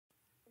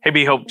Hey,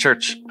 Be Hope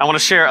Church, I want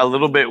to share a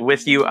little bit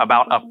with you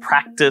about a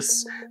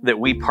practice that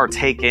we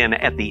partake in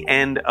at the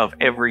end of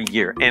every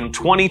year. And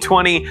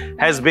 2020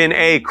 has been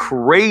a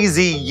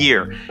crazy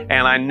year,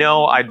 and I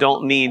know I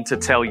don't need to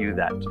tell you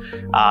that.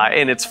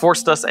 And it's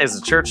forced us as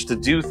a church to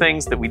do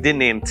things that we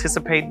didn't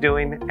anticipate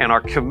doing, and our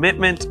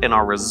commitment and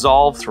our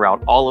resolve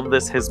throughout all of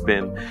this has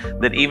been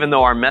that even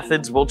though our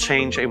methods will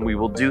change and we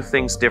will do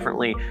things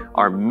differently,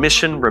 our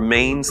mission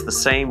remains the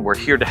same. We're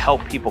here to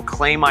help people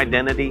claim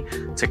identity,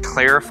 to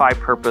clarify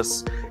purpose,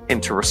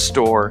 and to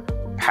restore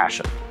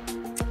passion.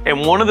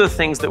 And one of the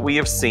things that we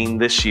have seen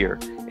this year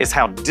is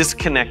how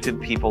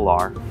disconnected people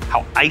are,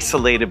 how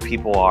isolated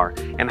people are,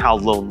 and how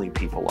lonely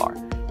people are.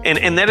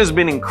 And that has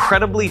been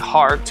incredibly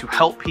hard to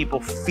help people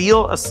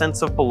feel a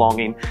sense of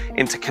belonging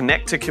and to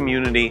connect to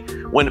community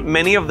when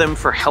many of them,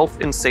 for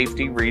health and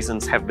safety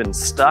reasons, have been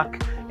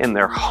stuck in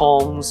their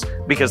homes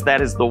because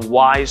that is the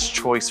wise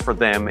choice for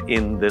them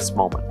in this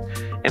moment.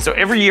 And so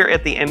every year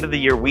at the end of the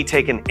year, we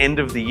take an end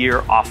of the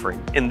year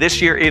offering. And this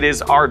year it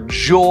is our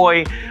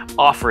joy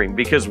offering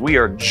because we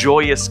are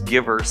joyous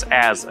givers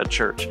as a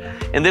church.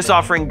 And this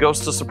offering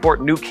goes to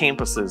support new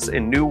campuses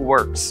and new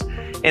works.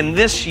 And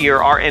this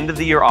year, our end of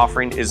the year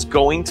offering is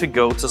going to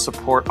go to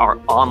support our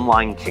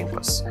online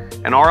campus.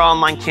 And our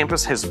online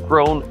campus has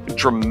grown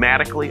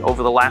dramatically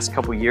over the last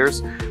couple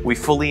years. We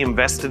fully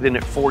invested in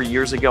it 4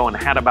 years ago and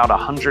had about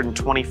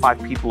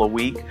 125 people a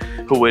week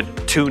who would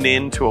tune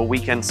in to a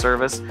weekend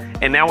service.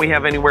 And now we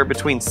have anywhere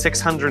between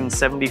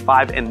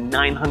 675 and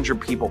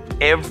 900 people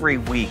every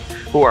week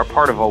who are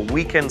part of a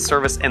weekend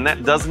service. And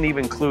that doesn't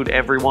even include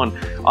everyone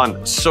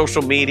on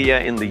social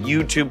media, in the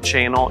YouTube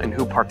channel, and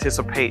who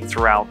participate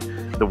throughout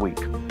the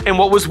week. And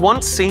what was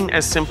once seen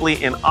as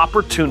simply an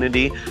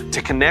opportunity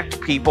to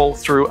connect people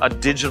through a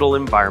digital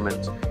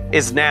environment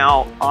is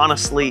now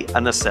honestly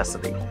a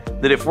necessity.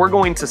 That if we're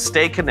going to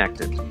stay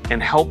connected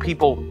and help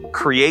people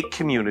create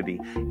community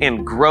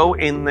and grow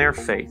in their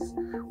faith,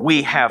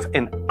 we have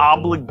an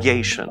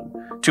obligation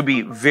to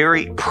be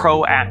very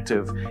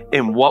proactive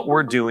in what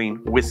we're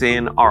doing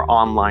within our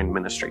online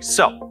ministry.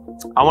 So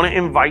I want to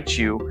invite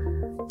you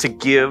to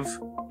give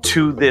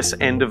to this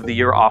end of the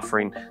year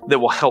offering that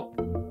will help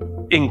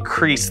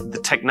increase the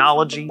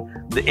technology,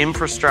 the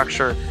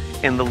infrastructure,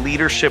 and the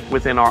leadership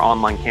within our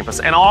online campus.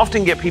 And I'll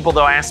often get people,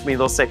 they'll ask me,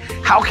 they'll say,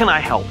 how can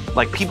I help?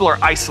 Like, people are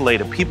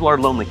isolated, people are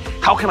lonely.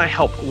 How can I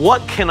help?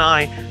 What can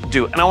I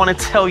do? And I want to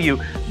tell you,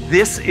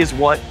 this is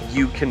what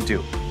you can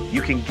do.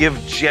 You can give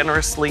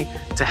generously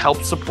to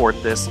help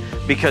support this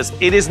because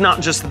it is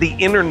not just the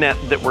internet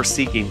that we're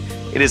seeking.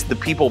 It is the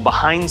people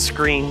behind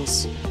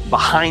screens,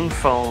 behind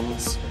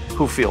phones,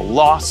 who feel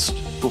lost,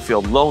 who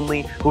feel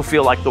lonely, who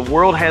feel like the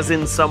world has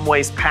in some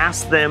ways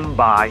passed them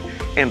by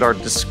and are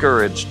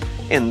discouraged.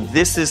 And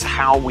this is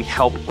how we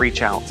help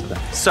reach out to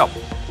them. So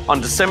on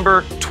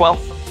December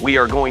 12th, we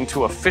are going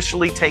to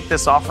officially take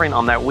this offering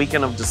on that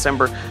weekend of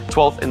December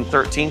 12th and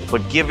 13th,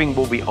 but giving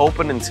will be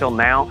open until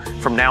now,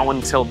 from now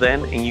until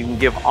then, and you can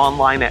give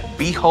online at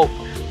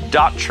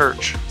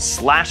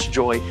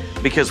behope.church/joy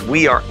because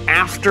we are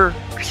after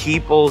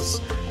people's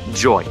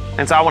joy.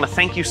 And so I want to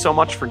thank you so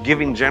much for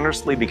giving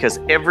generously because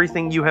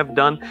everything you have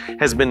done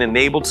has been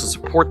enabled to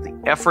support the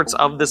efforts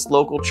of this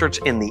local church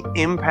and the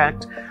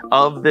impact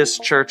of this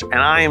church. And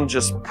I am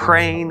just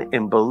praying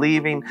and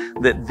believing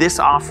that this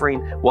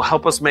offering will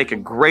help us make a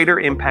greater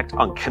impact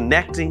on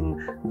connecting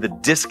the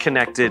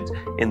disconnected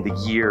in the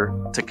year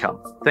to come.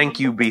 Thank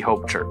you, Be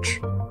Hope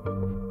Church.